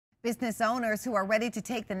Business owners who are ready to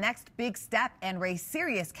take the next big step and raise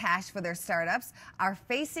serious cash for their startups are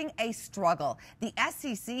facing a struggle. The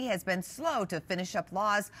SEC has been slow to finish up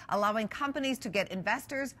laws allowing companies to get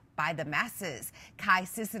investors by the masses. Kai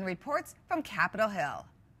Sisson reports from Capitol Hill.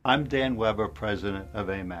 I'm Dan Weber, president of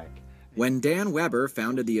AMAC. When Dan Weber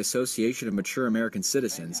founded the Association of Mature American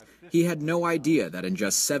Citizens, he had no idea that in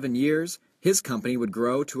just 7 years, his company would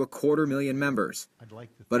grow to 250,000 members.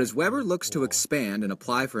 But as Weber looks to expand and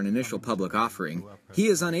apply for an initial public offering, he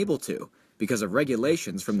is unable to because of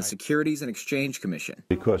regulations from the Securities and Exchange Commission.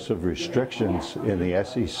 Because of restrictions in the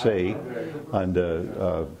SEC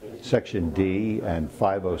under Section D and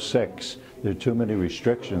 506, there are too many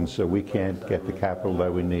restrictions, so we can't get the capital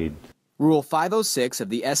that we need. Rule 506 of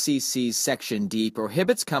the SEC's Section D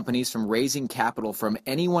prohibits companies from raising capital from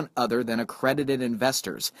anyone other than accredited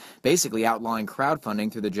investors, basically outlawing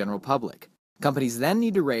crowdfunding through the general public. Companies then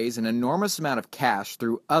need to raise an enormous amount of cash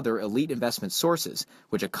through other elite investment sources,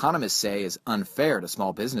 which economists say is unfair to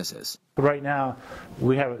small businesses. Right now,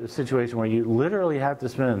 we have a situation where you literally have to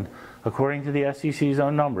spend, according to the SEC's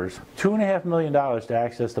own numbers, $2.5 million to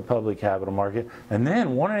access the public capital market, and then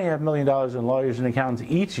 $1.5 million in lawyers and accountants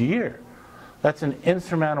each year. That's an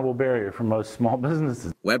insurmountable barrier for most small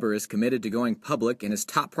businesses. Weber is committed to going public, and his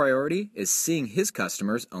top priority is seeing his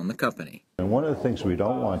customers own the company. And one of the things we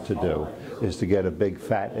don't want to do is to get a big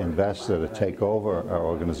fat investor to take over our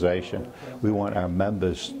organization. We want our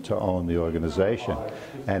members to own the organization,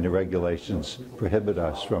 and the regulations prohibit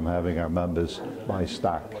us from having our members buy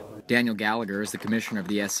stock. Daniel Gallagher is the commissioner of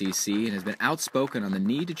the SEC and has been outspoken on the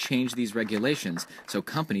need to change these regulations so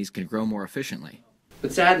companies can grow more efficiently.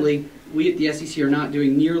 But sadly, we at the SEC are not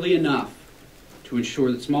doing nearly enough to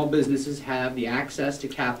ensure that small businesses have the access to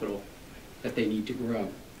capital that they need to grow.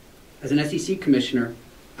 As an SEC commissioner,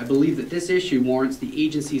 I believe that this issue warrants the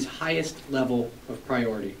agency's highest level of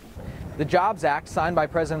priority. The Jobs Act, signed by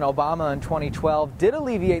President Obama in 2012, did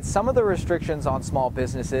alleviate some of the restrictions on small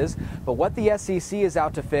businesses, but what the SEC is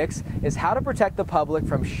out to fix is how to protect the public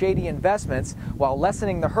from shady investments while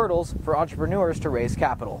lessening the hurdles for entrepreneurs to raise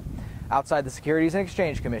capital. Outside the Securities and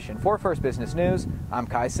Exchange Commission, for First Business News, I'm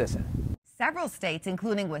Kai Sisson. Several states,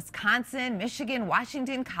 including Wisconsin, Michigan,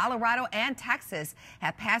 Washington, Colorado, and Texas,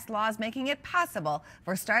 have passed laws making it possible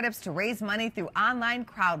for startups to raise money through online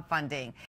crowdfunding.